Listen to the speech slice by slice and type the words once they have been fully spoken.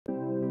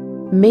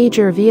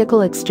Major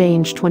Vehicle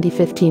Exchange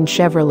 2015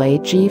 Chevrolet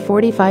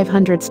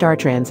G4500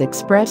 Startrans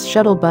Express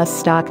Shuttle Bus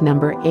stock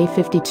number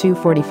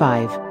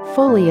A5245.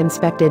 Fully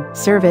inspected,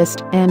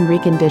 serviced, and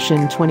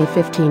reconditioned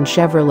 2015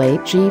 Chevrolet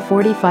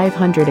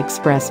G4500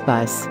 Express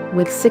Bus,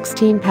 with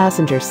 16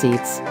 passenger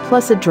seats,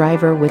 plus a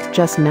driver with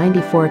just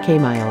 94k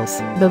miles.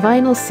 The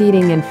vinyl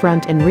seating in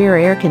front and rear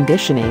air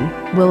conditioning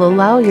will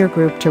allow your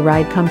group to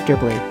ride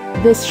comfortably.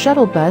 This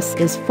shuttle bus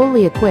is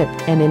fully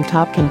equipped and in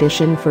top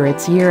condition for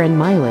its year and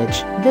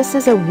mileage. This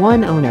is a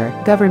one-owner,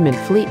 government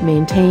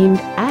fleet-maintained,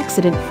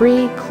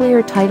 accident-free,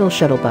 clear title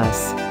shuttle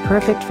bus.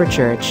 Perfect for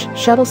church,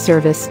 shuttle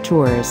service,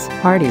 tours,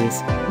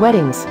 parties,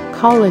 weddings,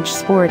 college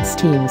sports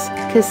teams,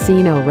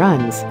 casino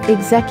runs,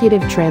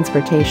 executive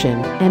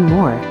transportation, and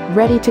more.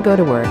 Ready to go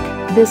to work.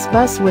 This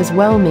bus was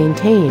well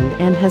maintained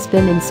and has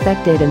been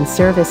inspected and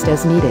serviced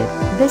as needed.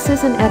 This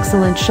is an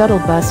excellent shuttle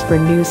bus for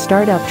new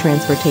startup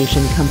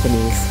transportation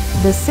companies.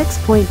 The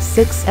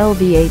 6.6L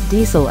V8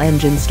 diesel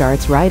engine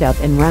starts right up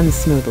and runs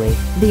smoothly.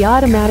 The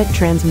automatic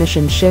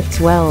transmission shifts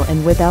well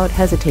and without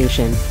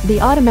hesitation. The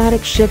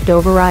automatic shift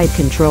override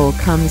control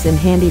comes in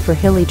handy for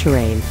hilly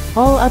terrain.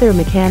 All other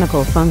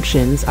mechanical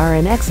functions are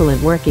in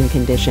excellent working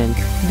condition.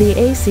 The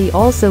AC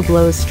also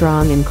blows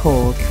strong and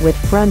cold, with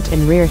front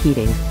and rear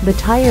heating. The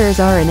tires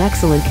are in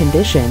excellent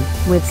condition,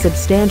 with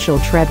substantial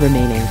tread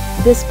remaining.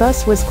 This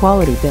bus was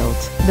quality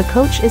built. The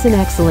coach is in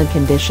excellent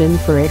condition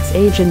for its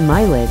age and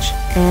mileage,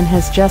 and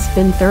has just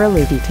been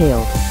thoroughly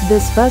detailed.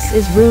 This bus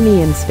is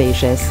roomy and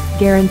spacious,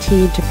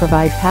 guaranteed to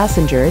provide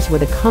passengers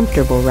with a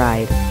comfortable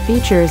ride.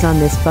 Features on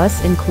this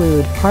bus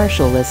include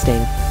partial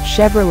listing: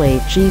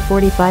 Chevrolet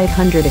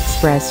G4500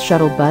 Express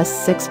Shuttle Bus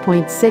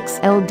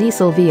 6.6L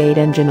Diesel V8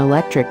 engine,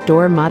 electric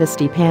door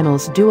modesty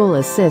panels, dual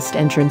assist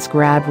entrance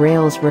grab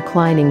rails,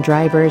 reclining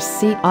driver's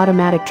seat,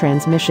 automatic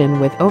transmission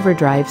with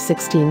overdrive,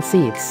 16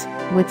 seats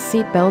with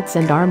seat belts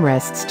and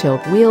armrests,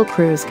 tilt wheel,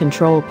 cruise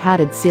control,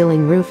 padded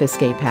ceiling, roof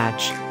escape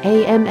hatch,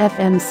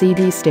 AM/FM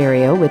CD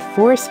stereo with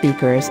 4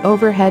 speakers,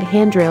 overhead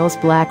handrails,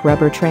 black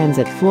rubber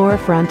transit floor,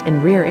 front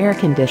and rear air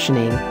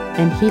conditioning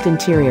and heat,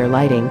 interior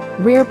lighting,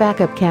 rear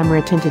backup camera,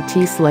 tinted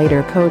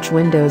T-slider, coach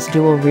windows,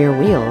 dual rear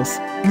wheels,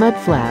 mud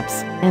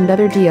flaps, and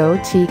other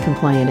DOT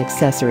compliant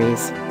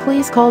accessories.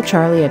 Please call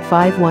Charlie at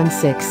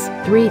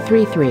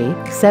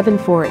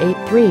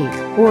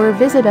 516-333-7483 or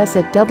visit us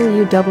at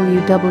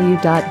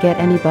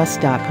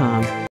www.getanybus.com.